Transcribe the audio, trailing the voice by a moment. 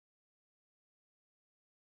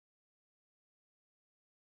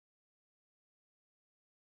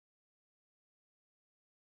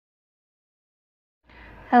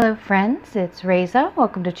Hello friends, it's Reza.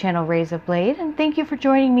 Welcome to channel Reza Blade, and thank you for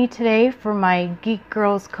joining me today for my Geek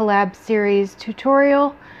Girls Collab series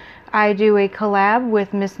tutorial. I do a collab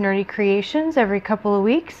with Miss Nerdy Creations every couple of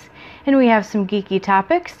weeks, and we have some geeky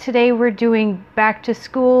topics. Today we're doing back to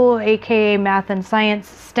school, aka math and science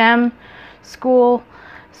STEM school.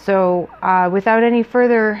 So without any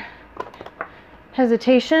further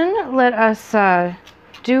hesitation, let us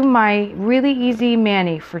do my really easy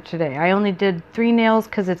mani for today. I only did 3 nails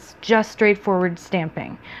because it's just straightforward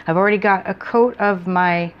stamping. I've already got a coat of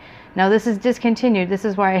my, now this is discontinued, this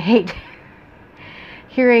is why I hate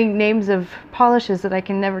hearing names of polishes that I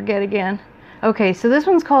can never get again. Okay, so this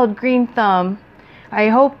one's called Green Thumb. I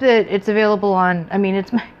hope that it's available on,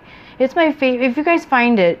 it's my favorite. If you guys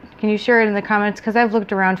find it, can you share it in the comments? Because I've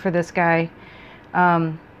looked around for this guy.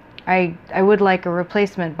 I would like a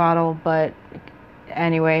replacement bottle, but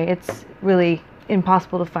anyway, it's really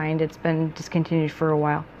impossible to find. It's been discontinued for a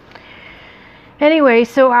while. Anyway,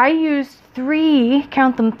 so I used 3,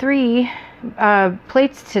 count them 3,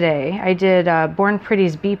 plates today. I did Born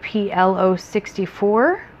Pretty's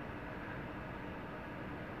BPL064.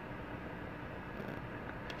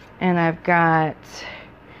 And I've got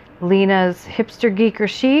Lena's Hipster Geeker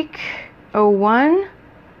Chic 01.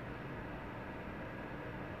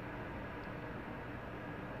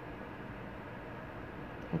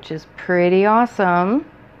 Which is pretty awesome.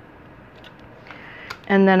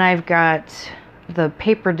 And then I've got the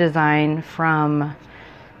paper design from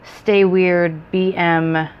Stay Weird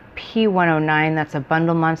BM P109. That's a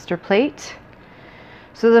Bundle Monster plate.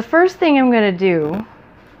 So the first thing I'm going to do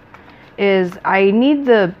is I need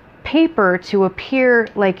the paper to appear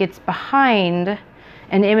like it's behind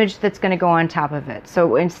an image that's going to go on top of it.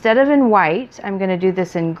 So instead of in white, I'm going to do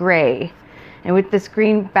this in gray. And with this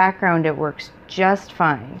green background, it works just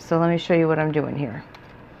fine. So let me show you what I'm doing here.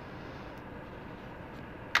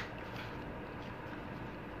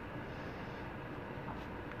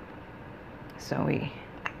 So we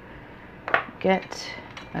get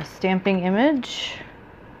a stamping image.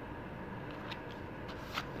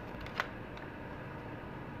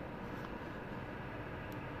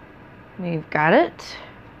 We've got it.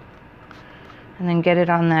 And then get it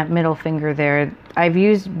on that middle finger there. I've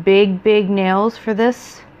used big nails for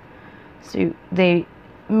this, so they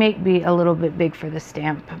may be a little bit big for the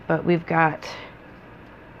stamp, but we've got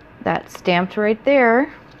that stamped right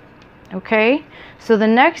there. Okay, so the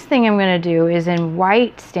next thing I'm going to do is in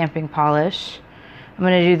white stamping polish, I'm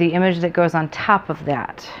going to do the image that goes on top of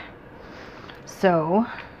that. So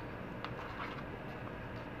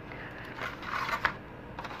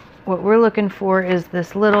what we're looking for is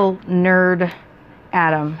this little nerd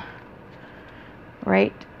atom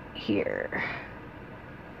right here.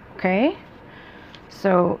 Okay,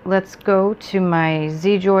 so let's go to my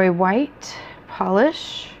Z-Joy white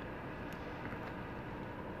polish.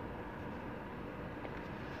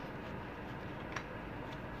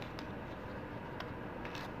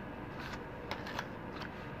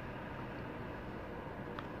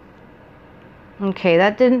 Okay,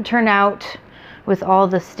 that didn't turn out with all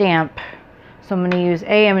the stamp, so I'm going to use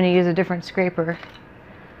a different scraper.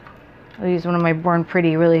 I'll use one of my Born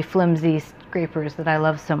Pretty really flimsy scrapers that I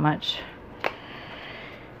love so much.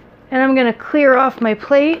 And I'm going to clear off my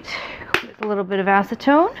plate with a little bit of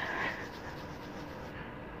acetone.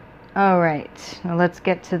 Alright, now let's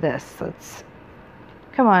get to this.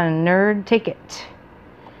 Come on, nerd, take it.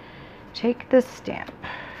 Take this stamp.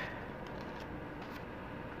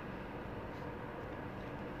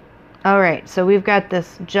 Alright, so we've got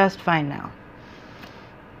this just fine now.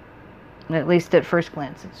 At least at first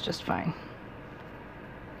glance, it's just fine.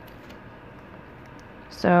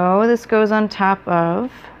 So this goes on top of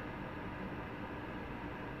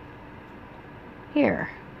here.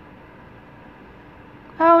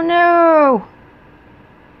 Oh no!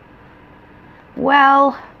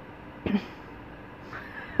 Well,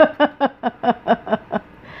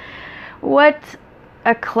 what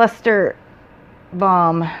a cluster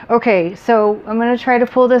bomb. Okay, so I'm going to try to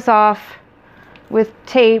pull this off with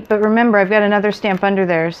tape, but remember I've got another stamp under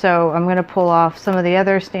there, so I'm going to pull off some of the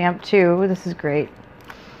other stamp too. This is great.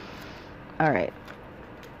 Alright.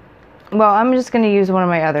 Well, I'm just going to use one of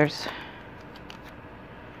my others.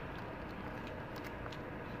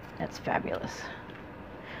 That's fabulous.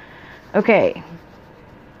 Okay.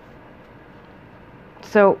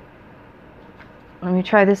 So, let me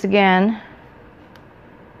try this again.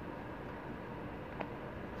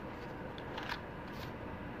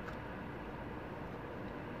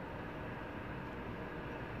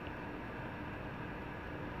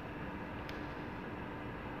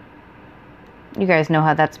 You guys know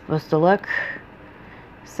how that's supposed to look.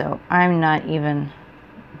 So I'm not even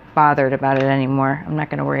bothered about it anymore. I'm not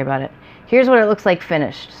going to worry about it. Here's what it looks like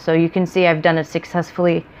finished. So you can see I've done it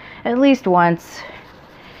successfully at least once.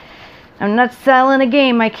 I'm not selling a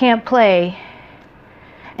game I can't play.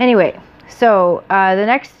 Anyway, so the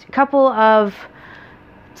next couple of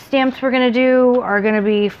stamps we're going to do are going to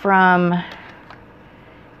be from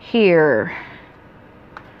here.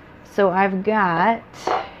 So I've got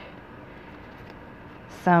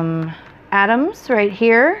some atoms right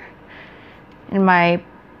here. In my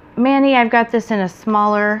mani, I've got this in a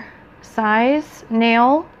smaller size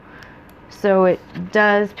nail, so it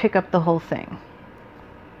does pick up the whole thing.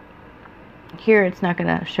 Here it's not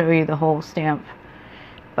going to show you the whole stamp,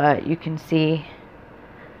 but you can see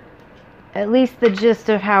at least the gist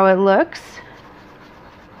of how it looks.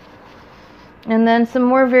 And then some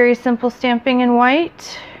more very simple stamping in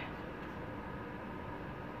white.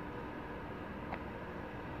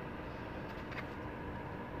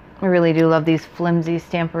 I really do love these flimsy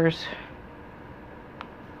stampers.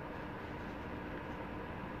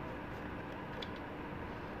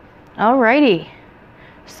 Alrighty,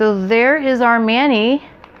 so there is our mani.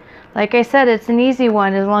 Like I said, it's an easy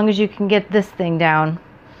one as long as you can get this thing down.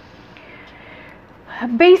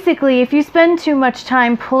 Basically, if you spend too much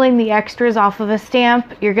time pulling the extras off of a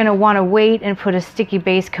stamp, you're going to want to wait and put a sticky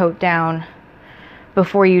base coat down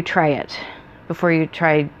before you try it.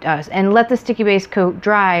 And let the sticky base coat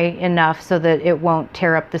dry enough so that it won't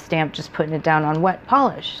tear up the stamp just putting it down on wet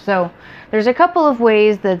polish. So there's a couple of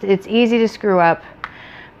ways that it's easy to screw up,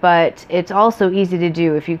 but it's also easy to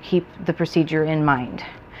do if you keep the procedure in mind.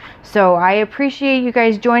 So I appreciate you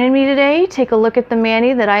guys joining me today. Take a look at the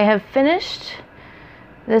mani that I have finished.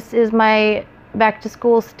 This is my back to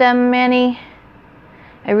school STEM mani.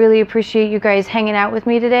 I really appreciate you guys hanging out with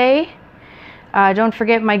me today. Don't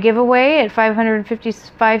forget my giveaway at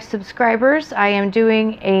 555 subscribers. I am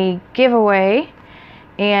doing a giveaway,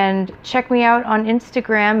 and check me out on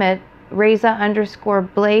Instagram at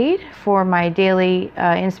Reza_Blade for my daily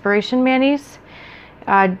inspiration manis.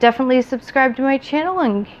 Definitely subscribe to my channel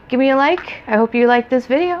and give me a like. I hope you like this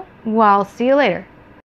video. Well, I'll see you later.